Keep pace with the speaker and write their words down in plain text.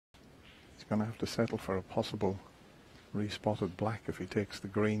going to have to settle for a possible respotted black if he takes the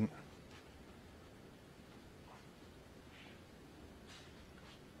green.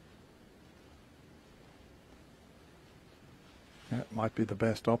 Yeah, it might be the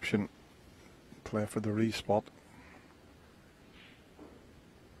best option. Play for the respot.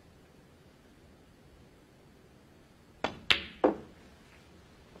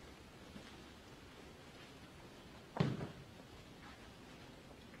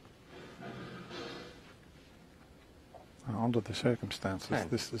 Under the circumstances,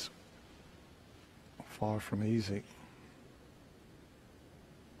 this is far from easy.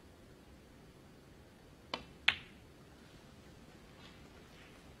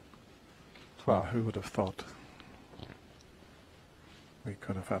 Well, who would have thought we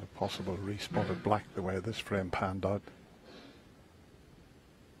could have had a possible respotted black the way this frame panned out?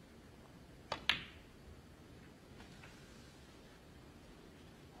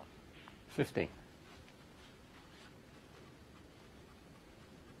 $50.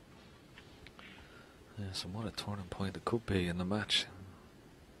 Yeah, so what a turning point it could be in the match.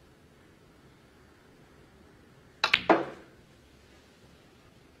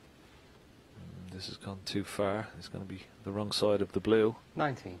 This has gone too far. It's going to be the wrong side of the blue.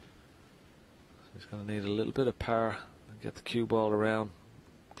 19. So he's going to need a little bit of power and get the cue ball around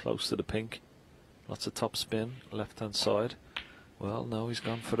close to the pink. Lots of top spin, left hand side. Well, no, he's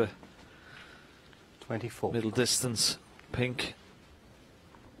gone for the 24. Middle distance pink.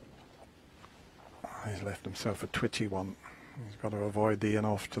 He's left himself a twitchy one. He's got to avoid the in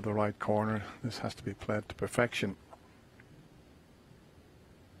off to the right corner. This has to be played to perfection.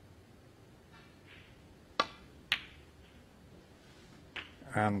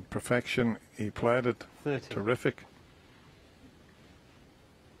 And perfection, he played it. 30. Terrific.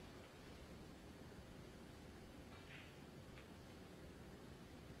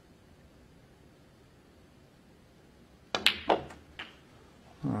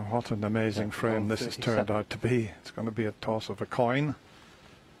 Oh, what an amazing frame this has turned out to be. It's going to be a toss of a coin.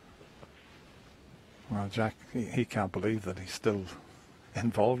 Well, Jack, he can't believe that he's still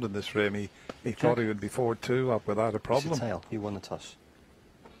involved in this frame. He thought he would be 4-2 up without a problem. Tail. You won the toss.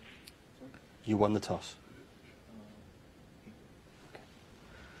 You won the toss.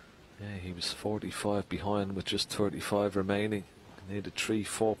 Yeah, he was 45 behind with just 35 remaining. He needed 3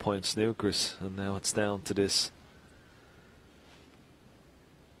 4-point snookers, and now it's down to this.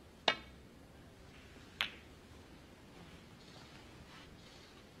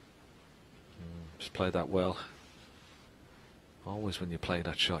 Just played that well. Always when you play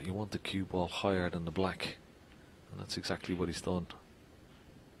that shot, you want the cue ball higher than the black, and that's exactly what he's done.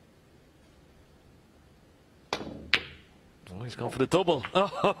 Oh, he's gone for the double.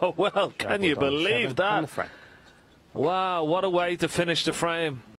 Oh, well, can you believe that? Wow, what a way to finish the frame.